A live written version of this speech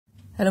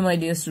Hello my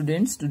dear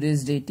students,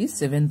 today's date is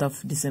 7th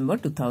of December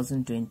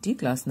 2020,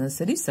 class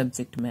nursery,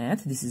 subject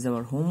math. This is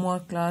our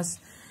homework class,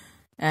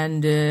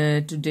 and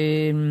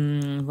today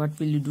what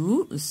will you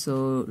do?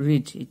 So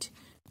read it.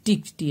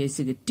 Tick,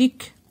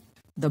 tick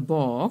the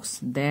box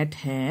that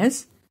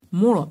has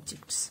more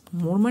objects.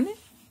 More money?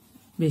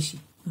 Beshi.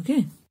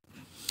 Okay.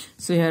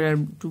 So here are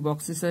two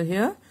boxes are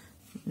here.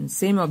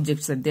 Same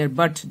objects are there,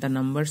 but the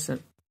numbers are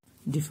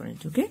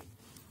different. Okay.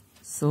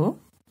 So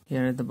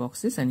here are the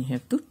boxes, and you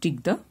have to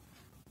tick the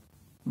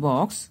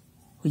box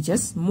which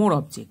has more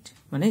object,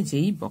 মানে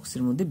যেই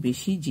বক্সের মধ্যে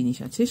বেশি জিনিস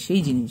আছে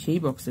সেই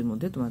বক্সের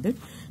মধ্যে তোমাদের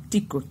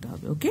টিক করতে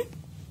হবে. ওকে,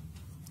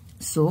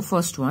 so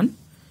first one,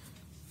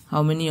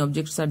 how many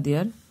objects are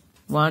there?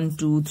 1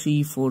 2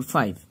 3 4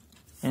 5,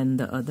 and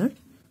the other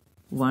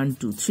 1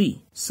 2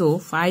 3. So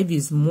 5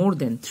 is more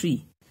than 3,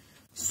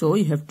 so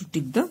you have to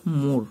tick the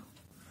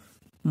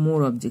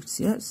more objects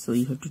here. So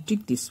you have to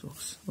tick this box.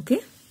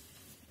 Okay,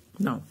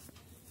 now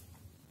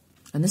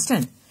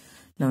understand.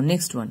 Now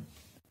next one,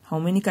 how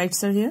many kites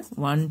are here?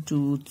 1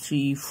 2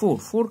 3 4.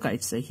 4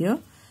 kites are here.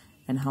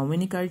 And how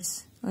many kites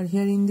are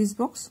here in this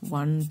box?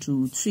 1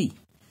 2 3.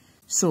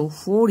 So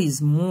 4 is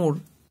more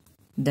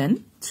than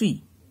 3.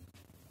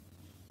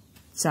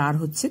 4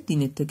 হচ্ছে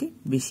 3 এর থেকে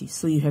বেশি.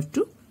 So you have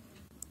to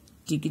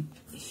tick it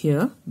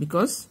here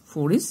because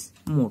 4 is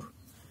more,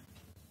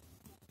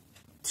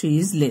 3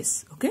 is less.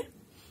 Okay,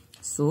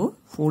 so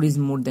 4 is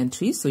more than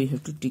 3, so you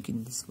have to tick in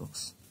this box.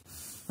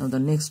 Now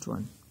the next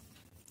one,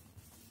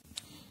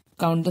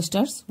 count the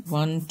stars.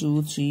 1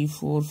 2 3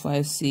 4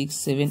 5 6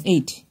 7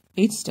 8.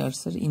 8 stars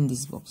are in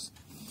this box,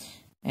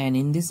 and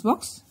in this box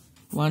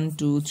 1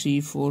 2 3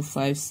 4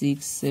 5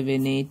 6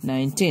 7 8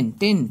 9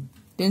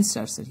 10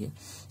 stars are here.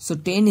 So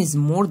 10 is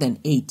more than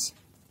 8.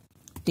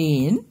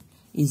 10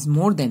 is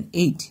more than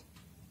 8.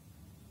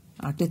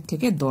 8 এর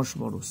থেকে 10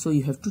 বড়. So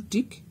you have to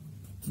tick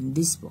in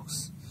this box.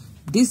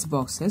 This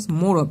box has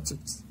more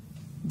objects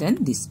than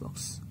this box.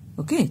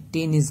 Okay,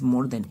 10 is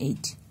more than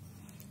 8.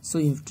 So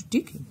you have to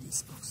tick in this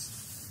box.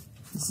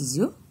 This is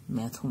your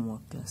math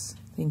homework class.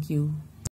 Thank you.